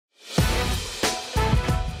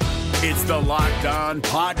It's the Locked On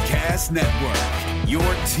Podcast Network, your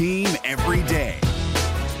team every day.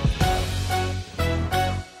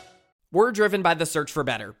 We're driven by the search for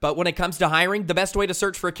better, but when it comes to hiring, the best way to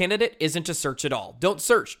search for a candidate isn't to search at all. Don't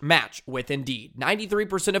search, match with Indeed.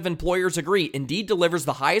 93% of employers agree Indeed delivers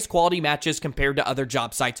the highest quality matches compared to other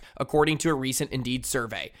job sites, according to a recent Indeed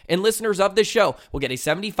survey. And listeners of this show will get a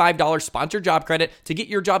 $75 sponsored job credit to get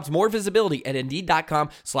your jobs more visibility at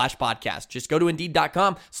Indeed.com/podcast. Just go to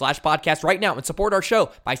Indeed.com/podcast right now and support our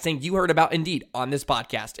show by saying you heard about Indeed on this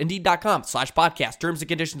podcast. Indeed.com/podcast. Terms and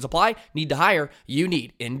conditions apply. Need to hire? You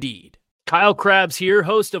need Indeed. Kyle Krabs here,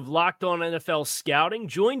 host of Locked On NFL Scouting.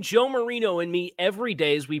 Join Joe Marino and me every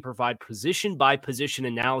day as we provide position-by-position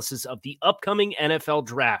analysis of the upcoming NFL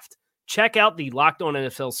Draft. Check out the Locked On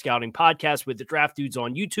NFL Scouting podcast with the Draft Dudes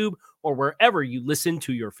on YouTube or wherever you listen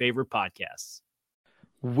to your favorite podcasts.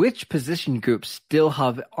 Which position groups still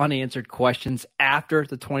have unanswered questions after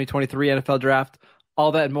the 2023 NFL Draft?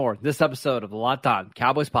 All that and more this episode of the Locked On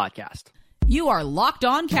Cowboys podcast. You are Locked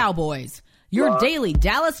On Cowboys, your daily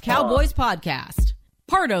Dallas Cowboys podcast.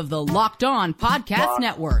 Part of the Locked On Podcast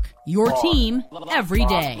Network, your team every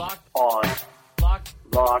day. Locked on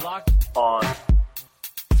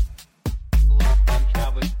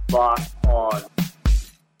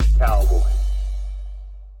Cowboys.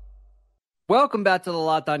 Welcome back to the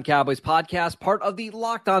Locked On Cowboys podcast, part of the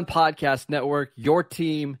Locked On Podcast Network, your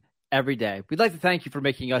team every day. We'd like to thank you for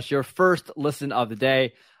making us your first listen of the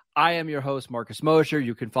day. I am your host, Marcus Mosher.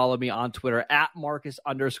 You can follow me on Twitter at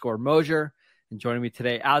Marcus_Mosher. And joining me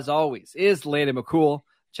today, as always, is Landon McCool.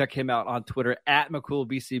 Check him out on Twitter at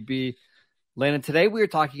McCoolBCB. Landon, today we are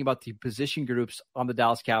talking about the position groups on the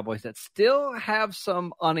Dallas Cowboys that still have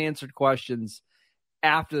some unanswered questions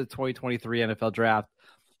after the 2023 NFL Draft.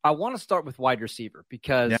 I want to start with wide receiver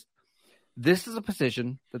because this is a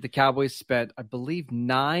position that the Cowboys spent, I believe,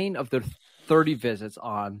 9 of their 30 visits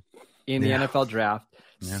on in the NFL Draft.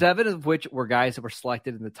 7 of which were guys that were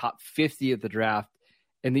selected in the top 50 of the draft.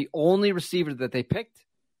 And the only receiver that they picked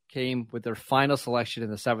came with their final selection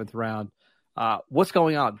in the 7th round. What's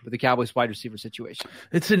going on with the Cowboys wide receiver situation?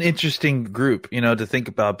 It's an interesting group, to think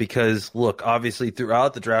about because, look, obviously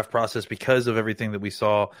throughout the draft process, because of everything that we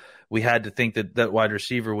saw, we had to think that wide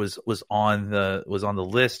receiver was on the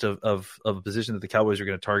list of a position that the Cowboys were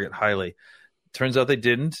going to target highly. Turns out they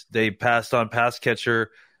didn't. They passed on pass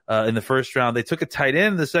catcher in the first round. They took a tight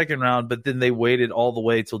end in the second round, but then they waited all the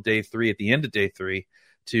way till day 3, at the end of day 3,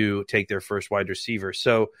 to take their first wide receiver.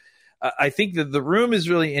 So I think that the room is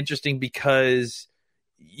really interesting because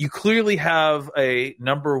you clearly have a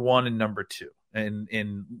number 1 and number 2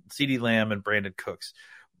 in CeeDee Lamb and Brandon Cooks.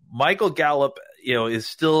 Michael Gallup, is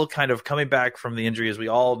still kind of coming back from the injury. As we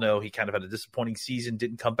all know, he kind of had a disappointing season,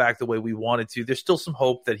 didn't come back the way we wanted to. There's still some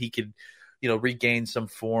hope that he could, regain some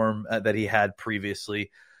form that he had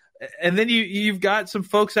previously. And then you've got some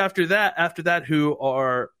folks after that who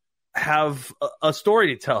have a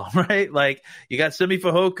story to tell, right? Like you got Simi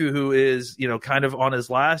Fehoko, who is, kind of on his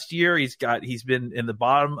last year. He's been in the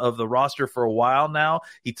bottom of the roster for a while now.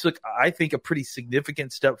 He took, I think, a pretty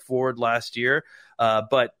significant step forward last year,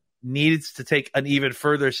 but needs to take an even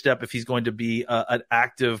further step if he's going to be an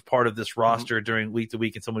active part of this roster during week to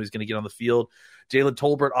week and someone who's going to get on the field. Jalen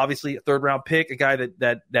Tolbert, obviously a 3rd round pick, a guy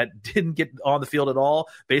that didn't get on the field at all,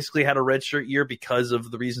 basically had a redshirt year because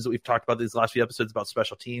of the reasons that we've talked about these last few episodes about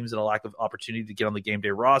special teams and a lack of opportunity to get on the game day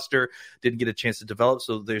roster, didn't get a chance to develop.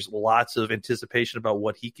 So there's lots of anticipation about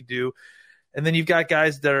what he could do. And then you've got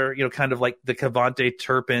guys that are, kind of like the Cavante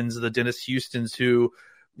Turpins, the Dennis Houstons, who,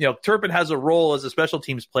 Turpin has a role as a special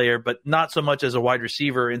teams player, but not so much as a wide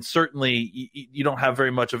receiver. And certainly you don't have very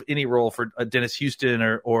much of any role for Dennis Houston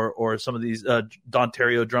or some of these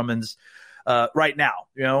Dontario Drummonds right now.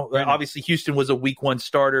 Obviously Houston was a week 1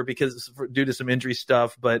 starter due to some injury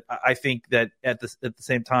stuff. But I think that at the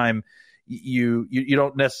same time, you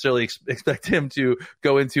don't necessarily expect him to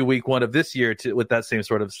go into week 1 of this year with that same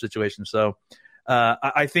sort of situation. So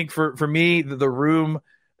I think for me, the room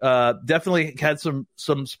definitely had some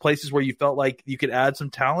places where you felt like you could add some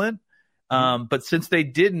talent. But since they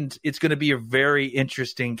didn't, it's going to be a very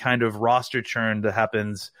interesting kind of roster churn that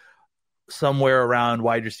happens somewhere around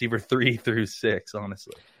wide receiver 3 through 6,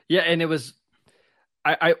 honestly. Yeah. And it was,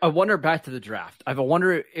 I wonder back to the draft. I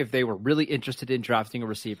wonder if they were really interested in drafting a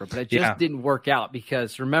receiver, but it just didn't work out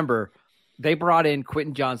because remember, they brought in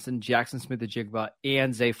Quentin Johnson, Jackson Smith-Njigba,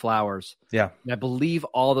 and Zay Flowers. Yeah. And I believe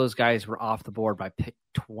all those guys were off the board by pick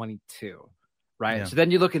 22, right? Yeah. So then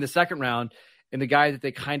you look in the 2nd round, and the guy that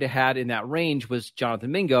they kind of had in that range was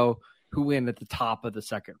Jonathan Mingo, who went at the top of the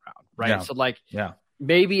 2nd round, right? Yeah. So,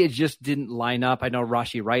 maybe it just didn't line up. I know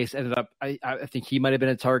Rashee Rice ended up, I think he might have been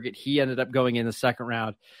a target. He ended up going in the second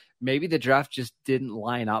round. Maybe the draft just didn't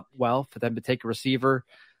line up well for them to take a receiver,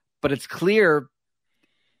 but it's clear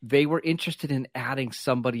they were interested in adding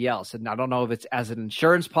somebody else. And I don't know if it's as an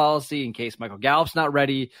insurance policy in case Michael Gallup's not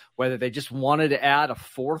ready, whether they just wanted to add a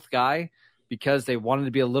fourth guy because they wanted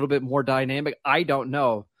to be a little bit more dynamic. I don't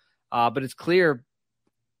know. But it's clear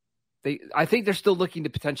I think they're still looking to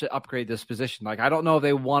potentially upgrade this position. Like, I don't know if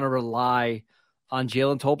they want to rely on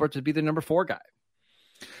Jalen Tolbert to be the number 4 guy.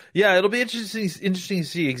 Yeah, it'll be interesting to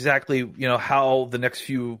see exactly, how the next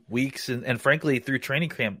few weeks and frankly through training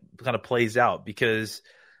camp kind of plays out, because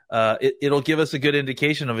it'll give us a good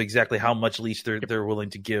indication of exactly how much leash they're willing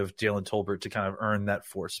to give Jalen Tolbert to kind of earn that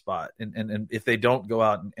 4th spot. And if they don't go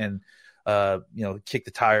out and kick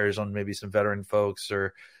the tires on maybe some veteran folks,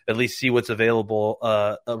 or at least see what's available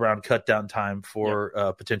around cut down time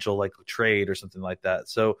for potential like trade or something like that.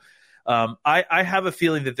 So I have a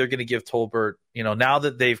feeling that they're going to give Tolbert, now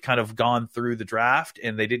that they've kind of gone through the draft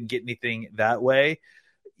and they didn't get anything that way,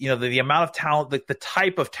 the amount of talent, the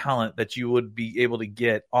type of talent that you would be able to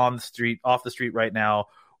get on the street, off the street right now,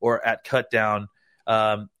 or at cut down,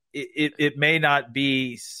 it may not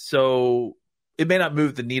be so. It may not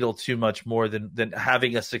move the needle too much more than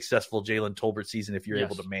having a successful Jalen Tolbert season if you're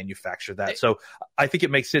able to manufacture that. So I think it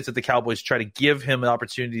makes sense that the Cowboys try to give him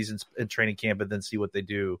opportunities in training camp and then see what they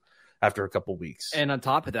do after a couple weeks. And on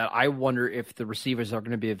top of that, I wonder if the receivers are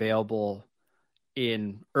going to be available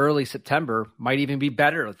in early September might even be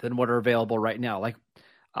better than what are available right now. Like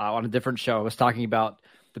on a different show, I was talking about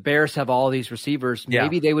the Bears have all these receivers.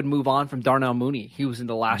 Maybe they would move on from Darnell Mooney. He was in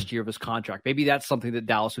the last year of his contract. Maybe that's something that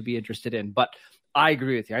Dallas would be interested in. But I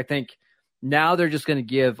agree with you. I think now they're just going to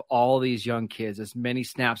give all these young kids as many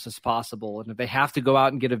snaps as possible. And if they have to go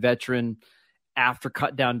out and get a veteran after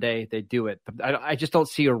cut down day, they do it. But I just don't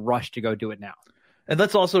see a rush to go do it now. And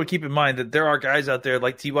let's also keep in mind that there are guys out there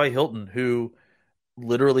like T.Y. Hilton who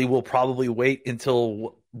literally will probably wait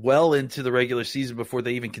until well into the regular season before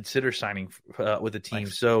they even consider signing with a team.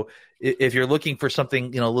 Nice. So if you're looking for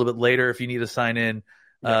something, a little bit later, if you need to sign in,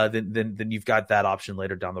 then you've got that option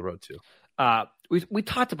later down the road too. We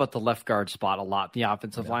talked about the left guard spot a lot, the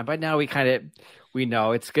offensive line, but now we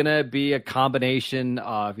know it's going to be a combination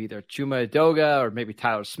of either Chuma Edoga or maybe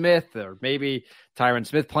Tyler Smith or maybe Tyron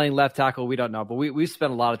Smith playing left tackle. We don't know, but we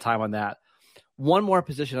spent a lot of time on that. One more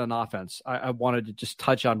position on offense I wanted to just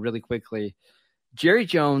touch on really quickly. Jerry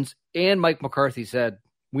Jones and Mike McCarthy said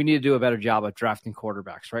we need to do a better job of drafting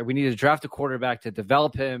quarterbacks, right? We need to draft a quarterback to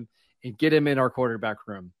develop him and get him in our quarterback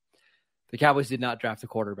room. The Cowboys did not draft a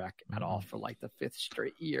quarterback at all for like the 5th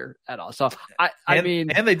straight year at all. So I mean,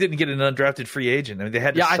 they didn't get an undrafted free agent. I mean, they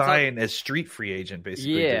had to sign as street free agent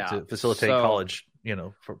basically to facilitate college,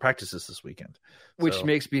 for practices this weekend. Which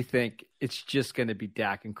makes me think it's just going to be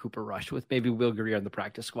Dak and Cooper Rush with maybe Will Greer on the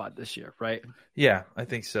practice squad this year, right? Yeah, I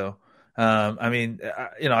think so. I mean,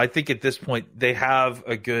 I think at this point they have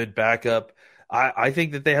a good backup. I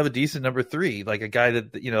think that they have a decent number 3, like a guy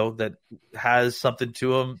that, that has something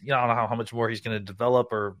to him. I don't know how much more he's going to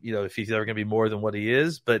develop or, if he's ever going to be more than what he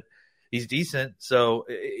is, but he's decent. So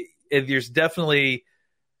there's definitely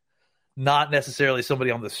not necessarily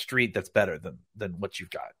somebody on the street that's better than what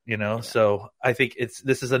you've got, So I think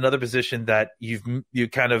this is another position that you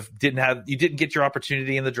kind of didn't get your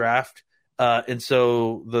opportunity in the draft. And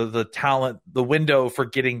so the talent, the window for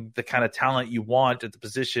getting the kind of talent you want at the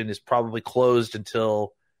position is probably closed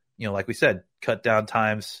until, like we said, cut down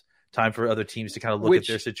time for other teams to kind of look at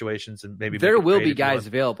their situations and maybe there will be guys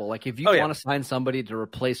available. Like if you want to sign somebody to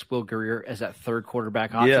replace Will Greer as that third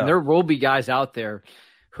quarterback option, there will be guys out there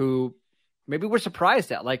who maybe we're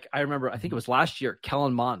surprised at. Like I remember, I think it was last year,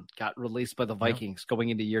 Kellen Mond got released by the Vikings going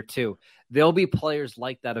into year 2. There'll be players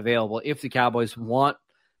like that available if the Cowboys want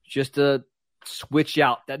just to switch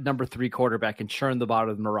out that number 3 quarterback and churn the bottom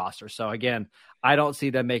of the roster. So again, I don't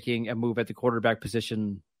see them making a move at the quarterback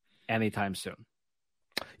position anytime soon.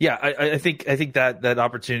 Yeah, I think that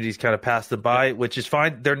opportunity's kind of passed them by, which is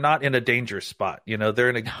fine. They're not in a dangerous spot.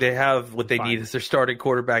 They have what they need is their starting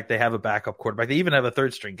quarterback. They have a backup quarterback. They even have a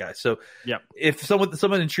 3rd string guy. So if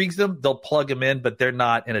someone intrigues them, they'll plug him in, but they're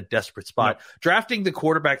not in a desperate spot. No. Drafting the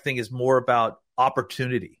quarterback thing is more about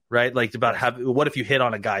opportunity, right? Like about what if you hit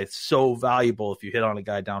on a guy? It's so valuable if you hit on a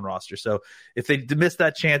guy down roster. So if they miss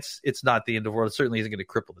that chance, it's not the end of the world. It certainly isn't going to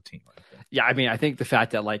cripple the team. Yeah, I mean, I think the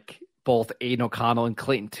fact that like both Aiden O'Connell and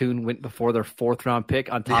Clayton Tune went before their 4th round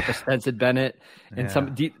pick on top of Spencer Bennett, and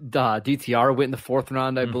some DTR went in the 4th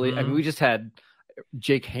round, I believe. I mean, we just had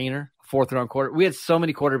Jake Hayner, 4th-round quarter. We had so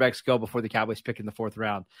many quarterbacks go before the Cowboys pick in the 4th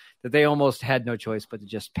round that they almost had no choice but to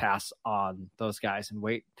just pass on those guys and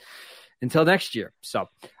wait until next year. So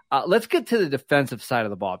let's get to the defensive side of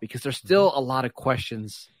the ball because there's still a lot of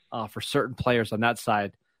questions for certain players on that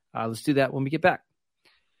side. Let's do that when we get back.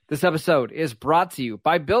 This episode is brought to you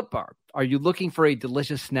by Built Bar. Are you looking for a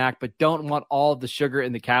delicious snack but don't want all of the sugar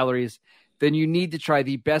and the calories? Then you need to try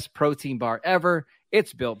the best protein bar ever.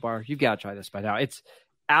 It's Built Bar. You've got to try this by now. It's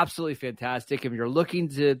absolutely fantastic. If you're looking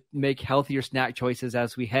to make healthier snack choices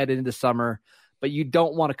as we head into summer, but you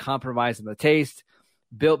don't want to compromise on the taste,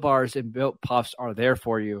 Built Bars and Built Puffs are there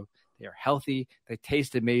for you. They are healthy. They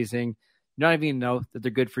taste amazing. You don't even know that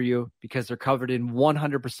they're good for you because they're covered in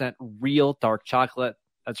 100% real dark chocolate.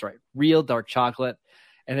 That's right, real dark chocolate.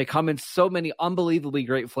 And they come in so many unbelievably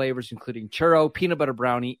great flavors, including churro, peanut butter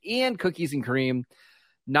brownie, and cookies and cream.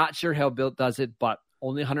 Not sure how Built does it, but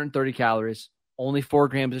only 130 calories, only 4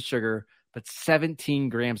 grams of sugar, but 17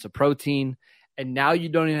 grams of protein. And now you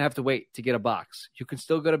don't even have to wait to get a box. You can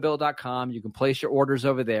still go to Built.com. You can place your orders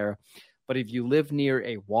over there. But if you live near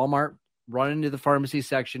a Walmart, run into the pharmacy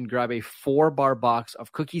section, grab a 4-bar box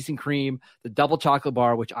of cookies and cream, the double chocolate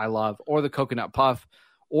bar, which I love, or the coconut puff.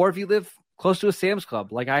 Or if you live close to a Sam's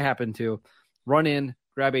Club, like I happen to, run in,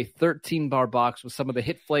 grab a 13-bar box with some of the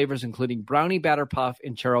hit flavors, including brownie batter puff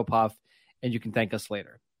and churro puff, and you can thank us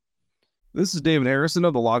later. This is David Harrison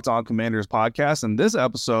of the Locked On Commanders podcast, and this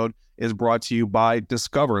episode is brought to you by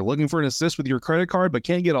Discover. Looking for an assist with your credit card but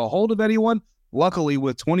can't get a hold of anyone? Luckily,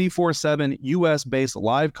 with 24/7 U.S.-based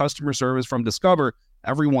live customer service from Discover,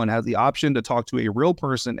 everyone has the option to talk to a real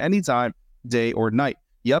person anytime, day or night.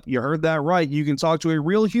 Yep, you heard that right. You can talk to a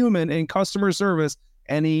real human in customer service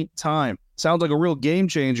anytime. Sounds like a real game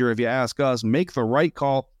changer if you ask us. Make the right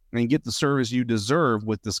call and get the service you deserve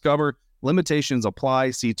with Discover. Limitations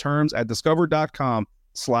apply. See terms at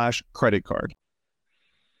discover.com/credit-card.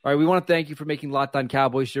 All right, we want to thank you for making Locked On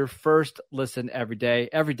Cowboys your first listen every day.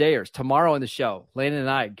 Everydayers, tomorrow on the show, Landon and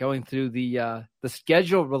I going through the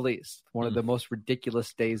schedule release, one of the most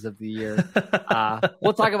ridiculous days of the year.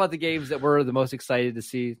 We'll talk about the games that we're the most excited to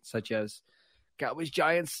see, such as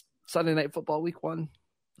Cowboys-Giants, Sunday Night Football Week 1.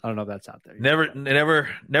 I don't know if that's out there.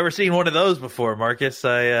 Never seen one of those before, Marcus.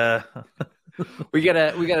 We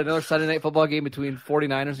got another Sunday Night Football game between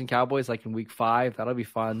 49ers and Cowboys, like in Week 5. That'll be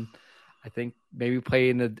fun. I think maybe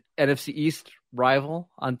playing the NFC East rival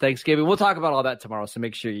on Thanksgiving. We'll talk about all that tomorrow, so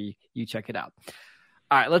make sure you check it out.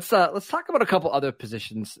 All right, let's talk about a couple other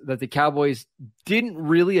positions that the Cowboys didn't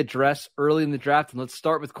really address early in the draft, and let's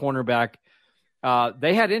start with cornerback.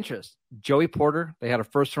 They had interest. Joey Porter, they had a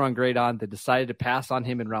first-round grade on. They decided to pass on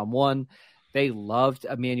him in round 1. They loved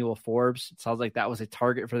Emmanuel Forbes. It sounds like that was a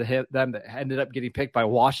target for them that ended up getting picked by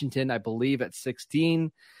Washington, I believe, at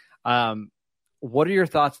 16. What are your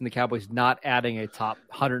thoughts on the Cowboys not adding a top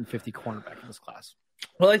 150 cornerback in this class?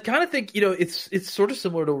 Well, I kind of think, it's sort of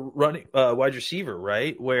similar to running wide receiver,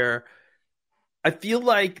 right? Where I feel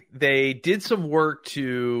like they did some work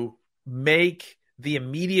to make the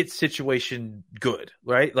immediate situation good,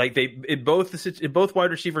 right? Like in both wide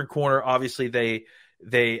receiver and corner, obviously they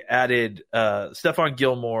added Stephon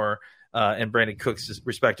Gilmore and Brandon Cooks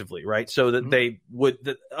respectively, right? So that they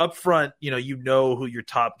would up front, who your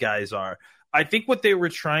top guys are. I think what they were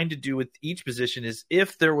trying to do with each position is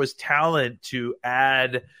if there was talent to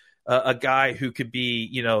add a guy who could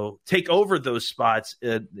be, take over those spots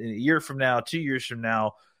a year from now, 2 years from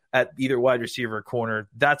now at either wide receiver or corner,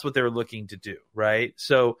 that's what they were looking to do, right?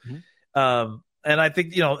 So, and I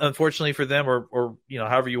think, unfortunately for them or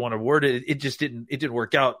however you want to word it, it didn't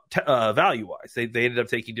work out value-wise. They ended up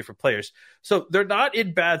taking different players. So they're not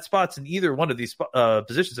in bad spots in either one of these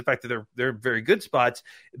positions. In fact, they're very good spots,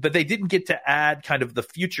 but they didn't get to add kind of the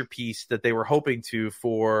future piece that they were hoping to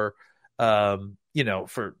for kind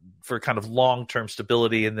of long-term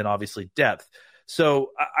stability and then obviously depth.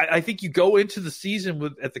 So I think you go into the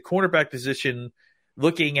season at the cornerback position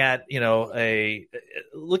looking at, a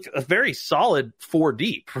very solid 4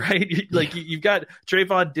 deep, right? Like you've got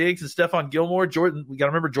Trayvon Diggs and Stephon Gilmore, we got to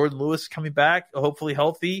remember Jordan Lewis coming back, hopefully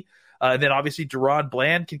healthy. And then obviously Deron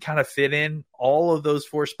Bland can kind of fit in all of those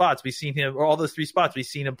 4 spots. We've seen him, or all those 3 spots. We've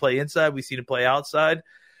seen him play inside. We've seen him play outside.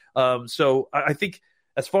 So I think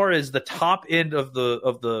as far as the top end of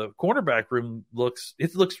the cornerback room looks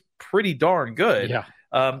pretty darn good. Yeah.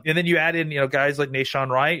 And then you add in, guys like Nahshon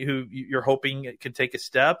Wright, who you're hoping can take a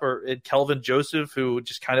step, or Kelvin Joseph, who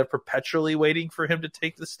just kind of perpetually waiting for him to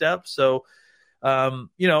take the step. So, and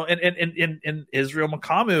Israel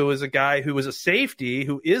Makamu is a guy who is a safety,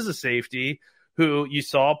 who you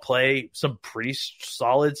saw play some pretty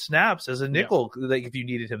solid snaps as a nickel, like if you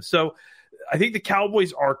needed him. So I think the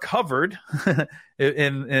Cowboys are covered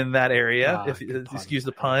in that area, excuse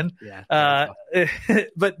the pun. Yeah,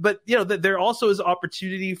 but there also is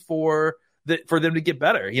opportunity for them to get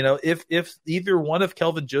better. If either one of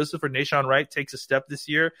Kelvin Joseph or Nahshon Wright takes a step this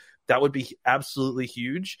year, that would be absolutely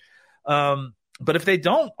huge. But if they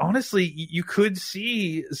don't, honestly, you could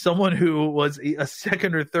see someone who was a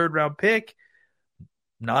second or third round pick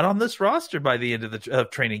not on this roster by the end of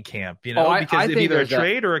training camp, because it's either a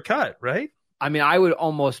trade or a cut, right? I mean, I would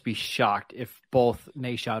almost be shocked if both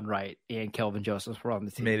Nahshon Wright and Kelvin Joseph were on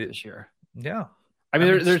the team this year. Yeah. I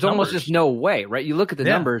mean, there's almost just no way, right? You look at the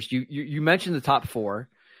numbers. You mentioned the top four.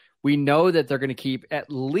 We know that they're going to keep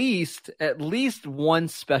at least one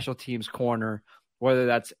special teams corner, whether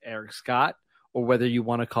that's Eric Scott or whether you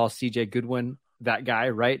want to call CJ Goodwin that guy,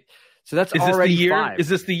 right? So that's already 5. Is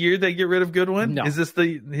this the year they get rid of Goodwin? No. Is this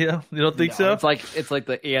you don't think so? It's like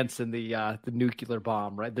the ants and the nuclear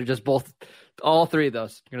bomb, right? They're just all three of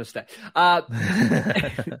those are going to stay. I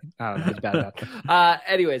don't know. It's bad.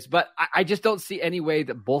 Anyways, but I just don't see any way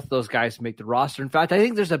that both those guys make the roster. In fact, I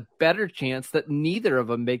think there's a better chance that neither of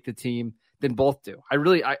them make the team than both do.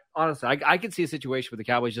 Honestly, I could see a situation where the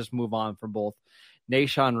Cowboys just move on from both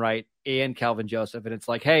Nahshon Wright and Kelvin Joseph. And it's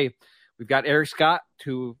like, hey, we've got Eric Scott,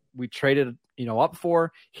 who we traded, up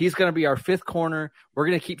for. He's going to be our 5th corner. We're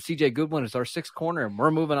going to keep CJ Goodwin as our 6th corner, and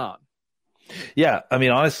we're moving on. Yeah, I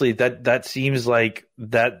mean, honestly, that seems like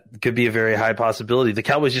that could be a very high possibility. The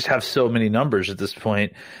Cowboys just have so many numbers at this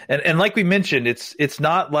point, and like we mentioned, it's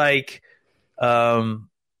not like,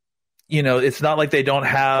 it's not like they don't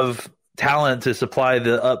have talent to supply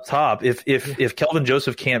the up top. If Kelvin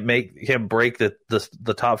Joseph can't break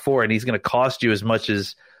the top 4, and he's going to cost you as much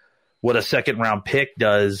as what a second round pick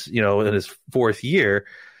does, in his 4th year,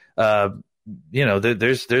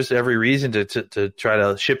 there's every reason to try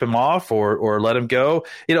to ship him off or let him go.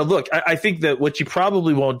 Look, I think that what you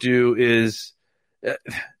probably won't do is,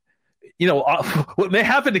 what may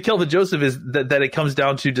happen to Kelvin Joseph is that it comes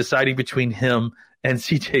down to deciding between him and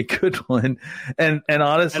CJ Goodwin. And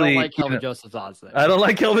honestly, I don't like Kelvin Joseph's odds there. I don't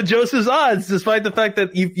like Kelvin Joseph's odds, despite the fact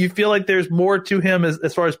that you feel like there's more to him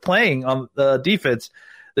as far as playing on the defense.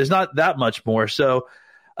 There's not that much more. So,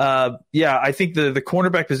 I think the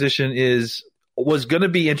cornerback position was going to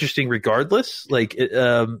be interesting regardless. Like,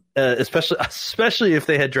 especially if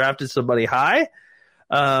they had drafted somebody high.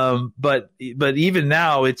 But even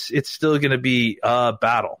now, it's still going to be a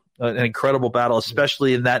battle, an incredible battle,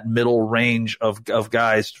 especially in that middle range of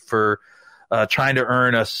guys for trying to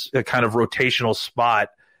earn a kind of rotational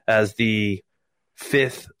spot as the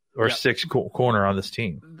 5th or 6th corner on this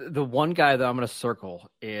team. The one guy that I'm going to circle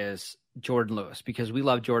is Jordan Lewis, because we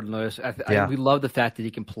love Jordan Lewis. We love the fact that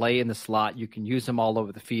he can play in the slot. You can use him all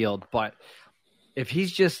over the field. But if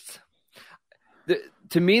he's just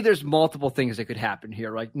to me, there's multiple things that could happen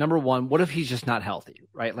here. Like, number one, what if he's just not healthy,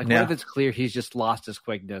 right? Like, what if it's clear he's just lost his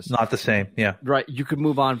quickness? Not the same, yeah. Right. You could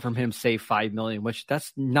move on from him, save $5 million, which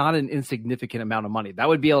that's not an insignificant amount of money. That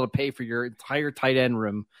would be able to pay for your entire tight end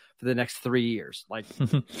room for the next 3 years. Like,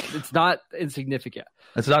 it's not insignificant.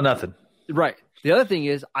 It's not nothing. Right. The other thing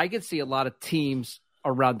is, I could see a lot of teams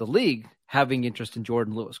around the league having interest in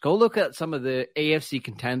Jordan Lewis. Go look at some of the AFC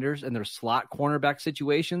contenders and their slot cornerback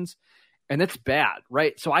situations, and it's bad,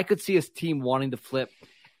 right? So I could see his team wanting to flip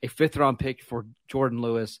a 5th-round pick for Jordan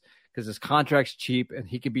Lewis because his contract's cheap and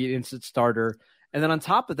he could be an instant starter. And then on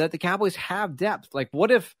top of that, the Cowboys have depth. Like,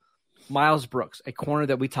 what if Miles Brooks, a corner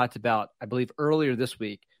that we talked about, I believe, earlier this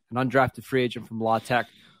week, an undrafted free agent from La Tech,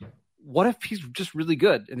 what if he's just really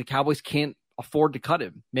good and the Cowboys can't afford to cut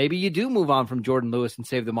him? Maybe you do move on from Jordan Lewis and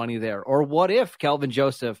save the money there. Or what if Kelvin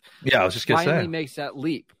Joseph finally makes that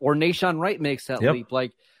leap, or Nahshon Wright makes that leap?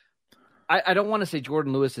 Like, I don't want to say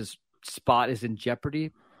Jordan Lewis's spot is in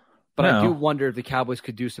jeopardy, but I do wonder if the Cowboys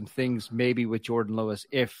could do some things maybe with Jordan Lewis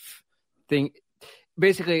if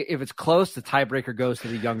it's close, the tiebreaker goes to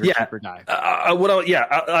the younger, cheaper guy.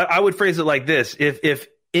 I would phrase it like this: if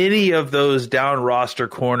any of those down roster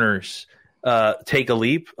corners take a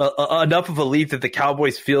leap, enough of a leap that the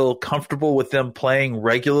Cowboys feel comfortable with them playing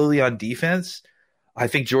regularly on defense, I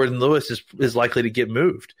think Jordan Lewis is likely to get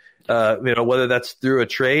moved. Whether that's through a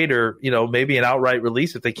trade or, maybe an outright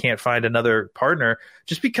release if they can't find another partner,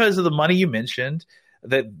 just because of the money you mentioned,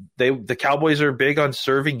 that the Cowboys are big on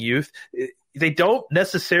serving youth. They don't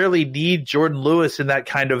necessarily need Jordan Lewis in that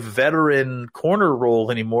kind of veteran corner role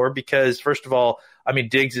anymore because, first of all, I mean,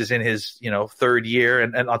 Diggs is in his, 3rd year.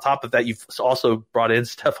 And on top of that, you've also brought in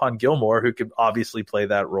Stephon Gilmore, who could obviously play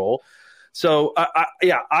that role. So,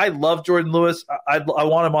 I love Jordan Lewis. I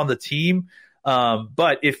want him on the team.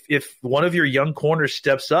 But if one of your young corners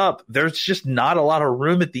steps up, there's just not a lot of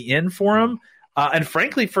room at the end for him. And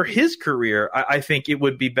frankly, for his career, I think it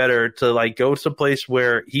would be better to like go someplace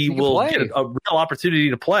where he will get a real opportunity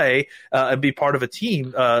to play and be part of a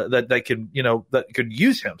team that could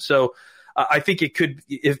use him. So I think it could,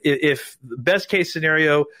 if best case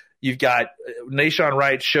scenario, you've got Nahshon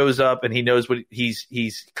Wright shows up and he knows what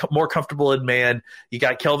he's more comfortable in man. You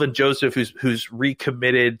got Kelvin Joseph who's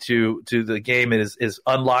recommitted to the game and is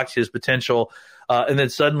unlocked his potential. And then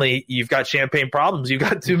suddenly you've got champagne problems. You've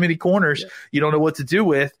got too many corners. You don't know what to do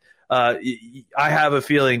with. I have a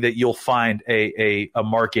feeling that you'll find a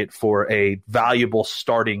market for a valuable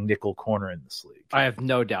starting nickel corner in this league. I have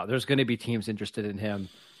no doubt. There's going to be teams interested in him.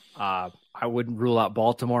 I wouldn't rule out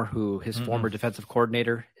Baltimore, who his former defensive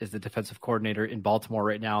coordinator is the defensive coordinator in Baltimore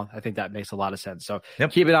right now. I think that makes a lot of sense. So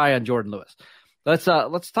keep an eye on Jordan Lewis. Let's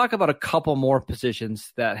talk about a couple more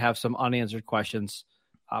positions that have some unanswered questions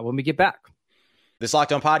when we get back. This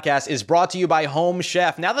Locked On podcast is brought to you by Home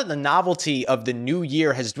Chef. Now that the novelty of the new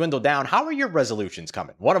year has dwindled down, how are your resolutions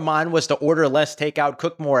coming? One of mine was to order less takeout,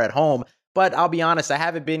 cook more at home. But I'll be honest, I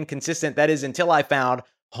haven't been consistent. That is until I found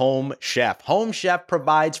Home Chef. Home Chef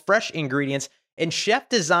provides fresh ingredients and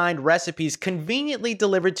chef-designed recipes conveniently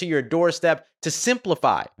delivered to your doorstep to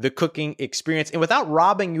simplify the cooking experience and without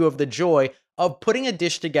robbing you of the joy of putting a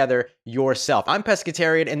dish together yourself. I'm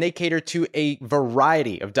pescatarian and they cater to a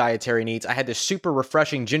variety of dietary needs. I had this super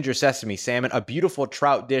refreshing ginger sesame salmon, a beautiful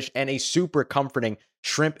trout dish, and a super comforting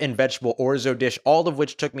shrimp and vegetable orzo dish, all of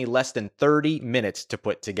which took me less than 30 minutes to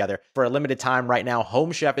put together. For a limited time right now,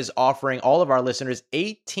 Home Chef is offering all of our listeners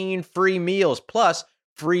 18 free meals plus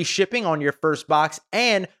free shipping on your first box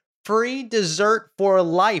and free dessert for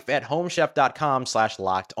life at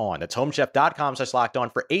homechef.com/lockedon. That's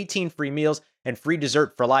homechef.com/lockedon for 18 free meals and free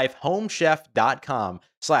dessert for life.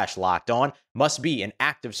 Homechef.com/lockedon. Must be an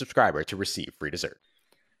active subscriber to receive free dessert.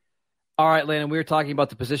 All right, Landon, we were talking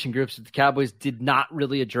about the position groups that the Cowboys did not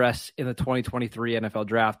really address in the 2023 NFL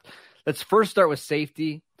draft. Let's first start with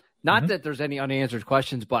safety. Not that there's any unanswered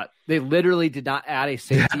questions, but they literally did not add a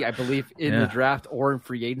safety, I believe, in the draft or in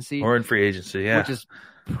free agency. Which is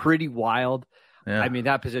pretty wild. Yeah. I mean,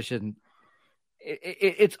 that position,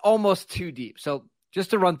 it's almost too deep. So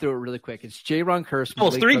just to run through it really quick, it's Jaron Kearse.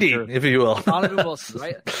 Almost 3 deep, if you will. Donovan Wilson,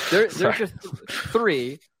 right? There's just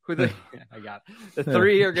three. The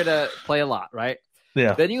three are going to play a lot, right?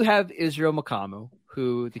 Yeah. Then you have Israel Mukuamu,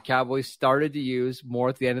 who the Cowboys started to use more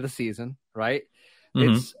at the end of the season, right?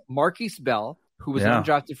 It's Marquise Bell, who was an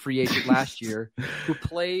undrafted free agent last year, who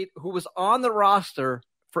was on the roster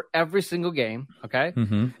for every single game, okay?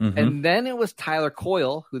 And then it was Tyler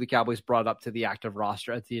Coyle, who the Cowboys brought up to the active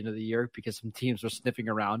roster at the end of the year because some teams were sniffing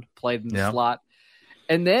around, played in the slot.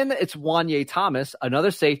 And then it's Wanye Thomas,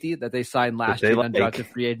 another safety that they signed last year, undrafted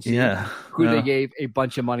free agency, who they gave a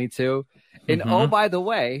bunch of money to. And oh, by the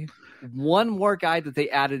way, one more guy that they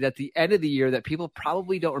added at the end of the year that people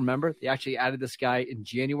probably don't remember. They actually added this guy in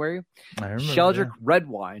January. Sheldrick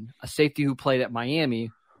Redwine, a safety who played at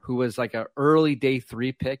Miami, who was like an early day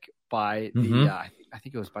 3 pick by the I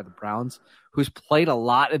think it was by the Browns, who's played a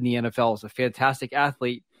lot in the NFL, is a fantastic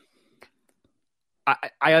athlete.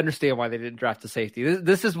 I understand why they didn't draft a safety.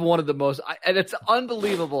 This is one of the most, and it's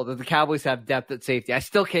unbelievable that the Cowboys have depth at safety. I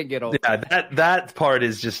still can't get over it. That part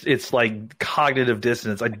is just, it's like cognitive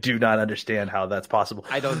dissonance. I do not understand how that's possible.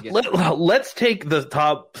 I don't get it. Let's take the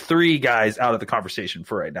top 3 guys out of the conversation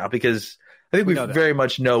for right now, because I think we very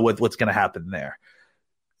much know what's going to happen there.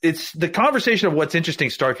 It's the conversation of what's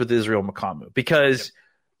interesting starts with Israel Mukuamu, because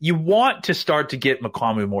you want to start to get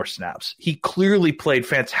Mukuamu more snaps. He clearly played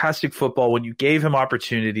fantastic football when you gave him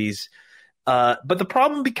opportunities. But the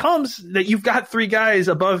problem becomes that you've got 3 guys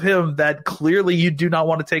above him that clearly you do not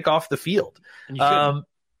want to take off the field. And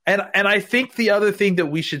I think the other thing that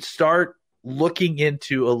we should start looking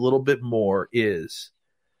into a little bit more is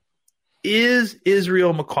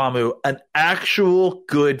Israel Mukuamu an actual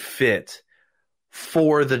good fit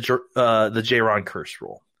for the Jaron Kearse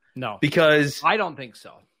role? No, because I don't think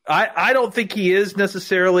so. I don't think he is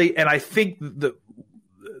necessarily, and I think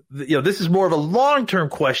this is more of a long-term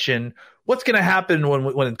question. What's going to happen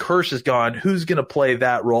when Kearse is gone? Who's going to play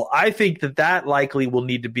that role? I think that likely will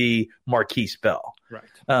need to be Marquise Bell. Right.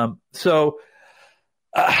 So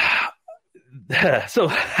how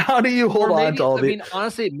do you hold on to all these? I mean,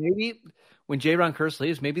 honestly, maybe when Jaron Kearse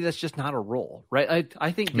leaves, maybe that's just not a role, right?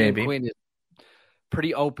 I think Dan Quinn is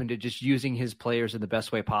pretty open to just using his players in the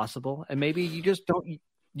best way possible, and maybe you just don't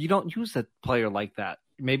use a player like that.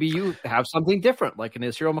 Maybe you have something different, like an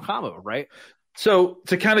Israel Mukuamu, right? So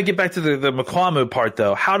to kind of get back to the McClamu part,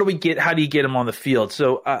 though, how do you get him on the field?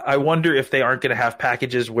 So I wonder if they aren't going to have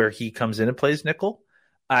packages where he comes in and plays nickel.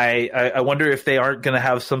 I wonder if they aren't going to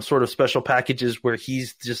have some sort of special packages where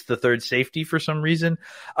he's just the third safety for some reason.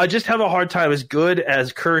 I just have a hard time, as good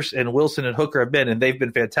as Kearse and Wilson and Hooker have been, and they've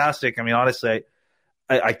been fantastic. I mean, honestly,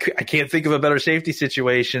 I can't think of a better safety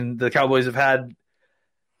situation the Cowboys have had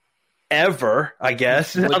ever, I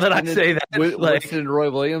guess. Now that I say that, Winston and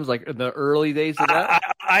Roy Williams, like in the early days of that.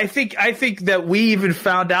 I think that we even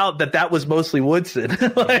found out that was mostly Woodson.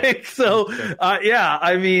 Yeah.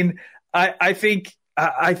 I mean, I think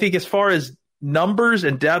as far as numbers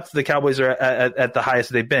and depth, the Cowboys are at the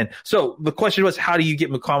highest they've been. So the question was, how do you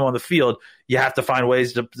get McClamu on the field? You have to find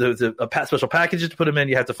ways to special packages to put him in.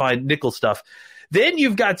 You have to find nickel stuff. Then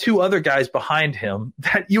you've got two other guys behind him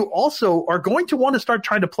that you also are going to want to start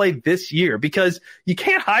trying to play this year, because you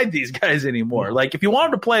can't hide these guys anymore. Like, if you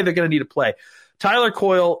want them to play, they're going to need to play. Tyler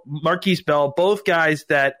Coyle, Marquise Bell, both guys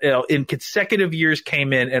that in consecutive years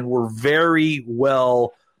came in and were very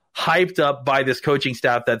well hyped up by this coaching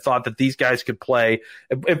staff that thought that these guys could play.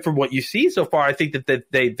 And from what you see so far, I think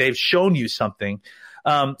that they've shown you something.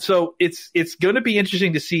 So it's going to be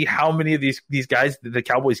interesting to see how many of these guys the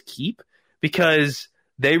Cowboys keep, because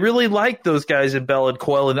they really like those guys in Bell and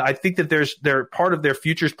Coyle, and I think that they're part of their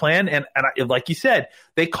futures plan. And like you said,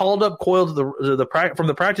 they called up Coyle from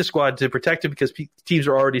the practice squad to protect him because teams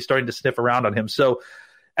are already starting to sniff around on him. So,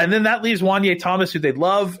 and then that leaves Wanye Thomas, who they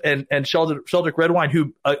love, and Sheldrick Redwine,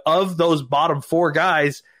 who of those bottom four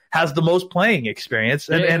guys has the most playing experience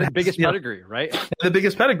and the biggest pedigree, right? The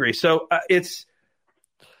biggest pedigree. So it's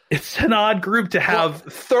an odd group to have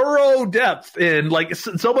thorough depth in, like,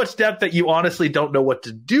 so much depth that you honestly don't know what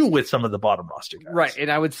to do with some of the bottom roster guys. Right.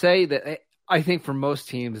 And I would say that I think for most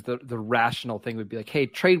teams, the rational thing would be like, hey,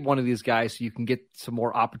 trade one of these guys so you can get some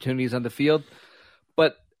more opportunities on the field.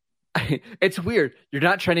 But it's weird. You're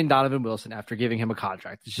not trading Donovan Wilson after giving him a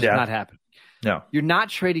contract. It's just not happening. No. You're not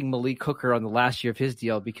trading Malik Hooker on the last year of his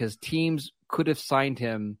deal, because teams could have signed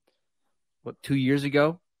him, 2 years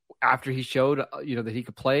ago? After he showed, that he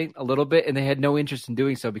could play a little bit, and they had no interest in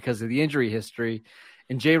doing so because of the injury history.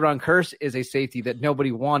 And J-Ron Kearse is a safety that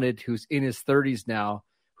nobody wanted, who's in his 30s now,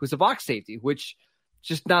 who's a box safety, which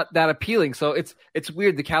just not that appealing. So it's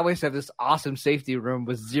weird. The Cowboys have this awesome safety room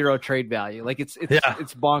with zero trade value. Like it's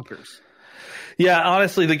bonkers. Yeah,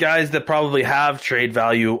 honestly, the guys that probably have trade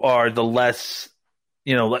value are the less.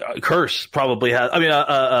 Kearse probably has. I mean,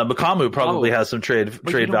 McClamu probably has some trade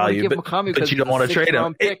value, but you don't want to trade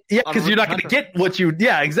him. Because you're not going to get what you.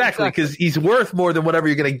 Yeah, exactly. Because he's worth more than whatever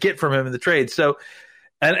you're going to get from him in the trade. So,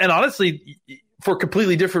 and honestly, for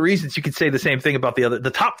completely different reasons, you could say the same thing about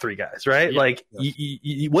the top three guys, right?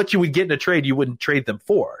 Yeah, what you would get in a trade, you wouldn't trade them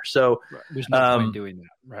for. So, there's no point doing that,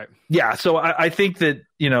 right? Yeah. So I think that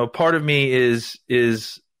part of me is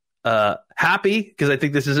happy, because I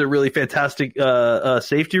think this is a really fantastic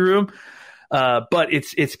safety room, but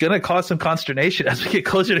it's going to cause some consternation as we get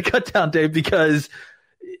closer to cutdown day, because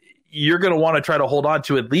you're going to want to try to hold on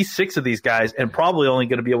to at least 6 of these guys, and probably only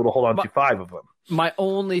going to be able to hold on to 5 of them. My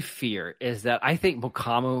only fear is that I think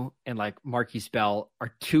McClamu and Marquise Bell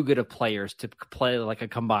are too good of players to play like a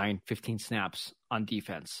combined 15 snaps on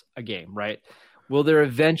defense a game, right? Will there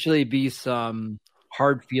eventually be some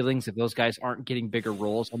hard feelings if those guys aren't getting bigger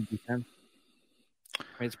roles on defense? I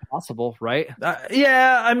mean, it's possible, right?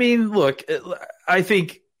 Yeah, I mean, look, I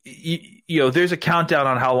think there's a countdown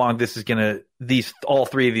on how long this is all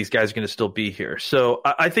 3 of these guys are going to still be here. So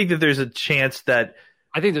I think that there's a chance that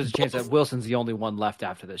Wilson's the only one left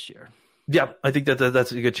after this year. Yeah, I think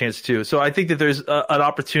that's a good chance too. So I think that there's an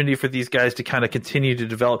opportunity for these guys to kind of continue to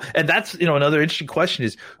develop. And that's, another interesting question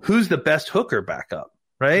is, who's the best hooker backup,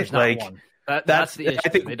 right? There's not one. That's the issue. I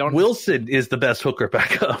think Wilson is the best hooker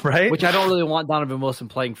backup, right? Which I don't really want Donovan Wilson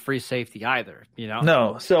playing free safety either,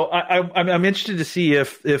 No. So I'm interested to see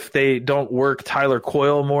if they don't work Tyler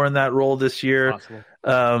Coyle more in that role this year,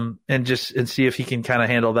 and see if he can kind of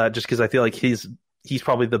handle that. Just because I feel like he's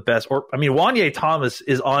probably the best. Wanye Thomas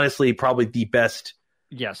is honestly probably the best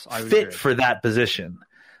fit for that position.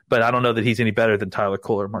 But I don't know that he's any better than Tyler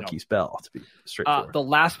Coyle or Marquise Bell, to be straightforward. The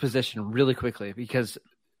last position, really quickly, because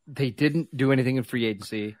they didn't do anything in free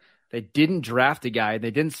agency. They didn't draft a guy.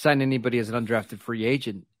 They didn't sign anybody as an undrafted free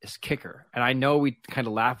agent, is kicker. And I know we kind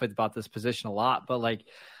of laugh about this position a lot, but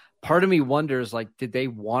part of me wonders, did they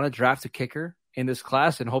want to draft a kicker in this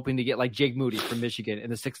class and hoping to get Jake Moody from Michigan in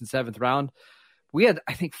the 6th and 7th round? We had,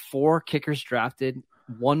 I think, 4 kickers drafted,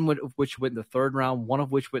 one of which went in the 3rd round, one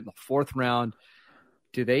of which went in the 4th round.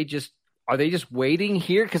 Are they just waiting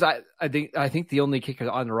here? Because I think the only kicker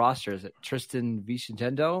on the roster is Tristan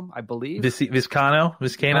Vicentendo, I believe.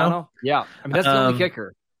 Vizcaino. Yeah, I mean that's the only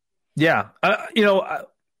kicker. Yeah,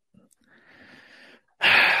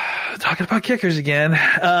 talking about kickers again.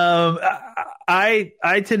 I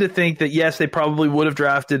tend to think that yes, they probably would have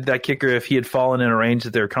drafted that kicker if he had fallen in a range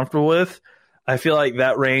that they're comfortable with. I feel like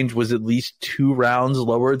that range was at least 2 rounds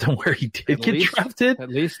lower than where he did get drafted. At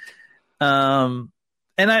least.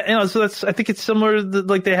 And I think it's similar to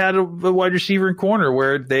like they had a wide receiver and corner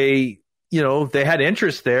where they had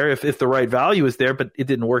interest there if the right value is there, but it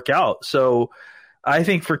didn't work out. So I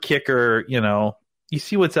think for kicker, you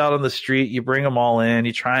see what's out on the street, you bring them all in,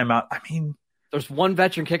 you try them out. I mean, there's one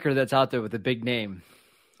veteran kicker that's out there with a big name.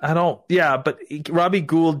 But Robbie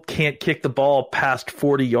Gould can't kick the ball past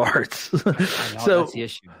 40 yards. I know, that's the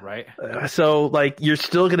issue, right? So like you're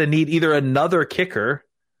still going to need either another kicker.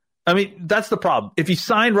 I mean, that's the problem. If you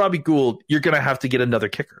sign Robbie Gould, you're going to have to get another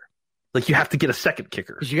kicker. Like you have to get a second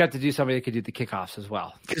kicker. Because you have to do somebody that could do the kickoffs as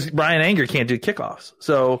well. Because Brian Anger can't do kickoffs.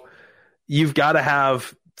 So you've got to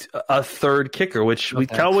have a third kicker, which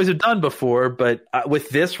Cowboys have done before. But with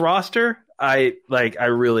this roster, I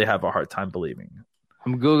really have a hard time believing.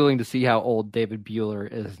 I'm Googling to see how old David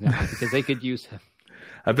Bueller is now because they could use him.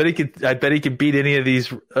 I bet he could beat any of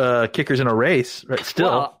these kickers in a race. Right? Still,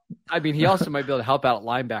 well, I mean, he also might be able to help out at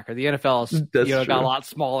linebacker. The NFL has got a lot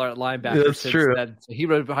smaller at linebacker. That's true. Then, so he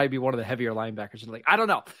would probably be one of the heavier linebackers. Like, I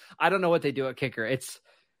don't know what they do at kicker. It's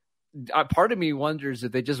part of me wonders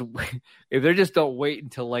if they just don't wait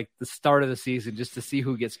until like the start of the season just to see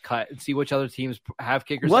who gets cut and see which other teams have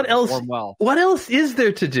kickers. What else? Perform well. What else is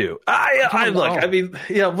there to do? I mean,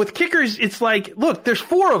 with kickers, it's like, look, there's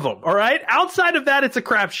 4 of them. All right. Outside of that, it's a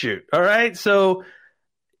crapshoot. All right. So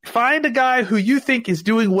find a guy who you think is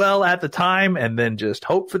doing well at the time, and then just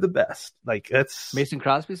hope for the best. Like that's Mason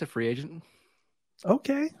Crosby's a free agent.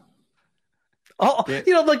 Okay. Oh,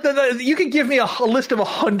 you can give me a list of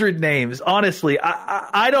 100 names. Honestly,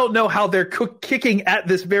 I don't know how they're kicking at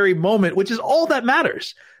this very moment, which is all that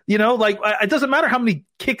matters. It doesn't matter how many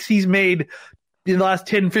kicks he's made in the last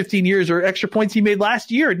 10, 15 years or extra points he made last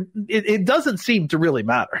year. It doesn't seem to really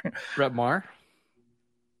matter. Brett Maher.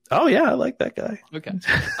 Oh yeah, I like that guy. Okay,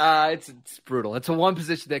 it's brutal. It's a one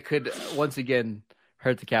position that could once again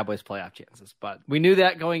hurt the Cowboys' playoff chances. But we knew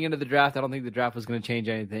that going into the draft. I don't think the draft was going to change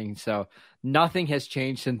anything. So nothing has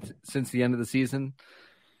changed since the end of the season.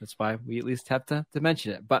 That's why we at least have to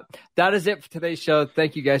mention it. But that is it for today's show.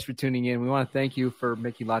 Thank you guys for tuning in. We want to thank you for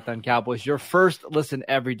making Locked On Cowboys your first listen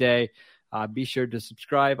every day. Be sure to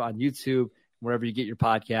subscribe on YouTube, wherever you get your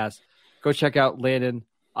podcasts. Go check out Landon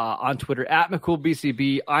on Twitter at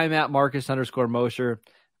McCoolBCB. I'm at Marcus_Mosher.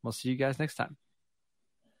 We'll see you guys next time.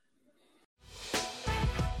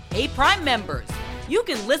 Hey, Prime members, you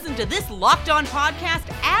can listen to this Locked On podcast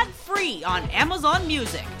ad-free on Amazon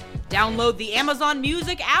Music. Download the Amazon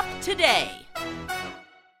Music app today.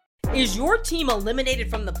 Is your team eliminated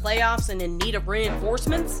from the playoffs and in need of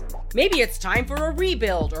reinforcements? Maybe it's time for a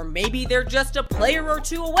rebuild, or maybe they're just a player or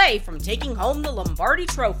two away from taking home the Lombardi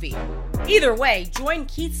Trophy. Either way, join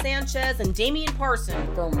Keith Sanchez and Damian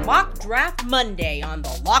Parson for Mock Draft Monday on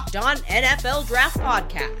the Locked On NFL Draft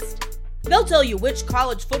Podcast. They'll tell you which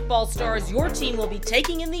college football stars your team will be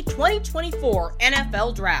taking in the 2024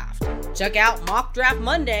 NFL Draft. Check out Mock Draft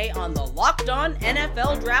Monday on the Locked On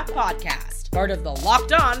NFL Draft Podcast, part of the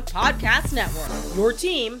Locked On Podcast Network, your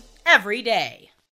team every day.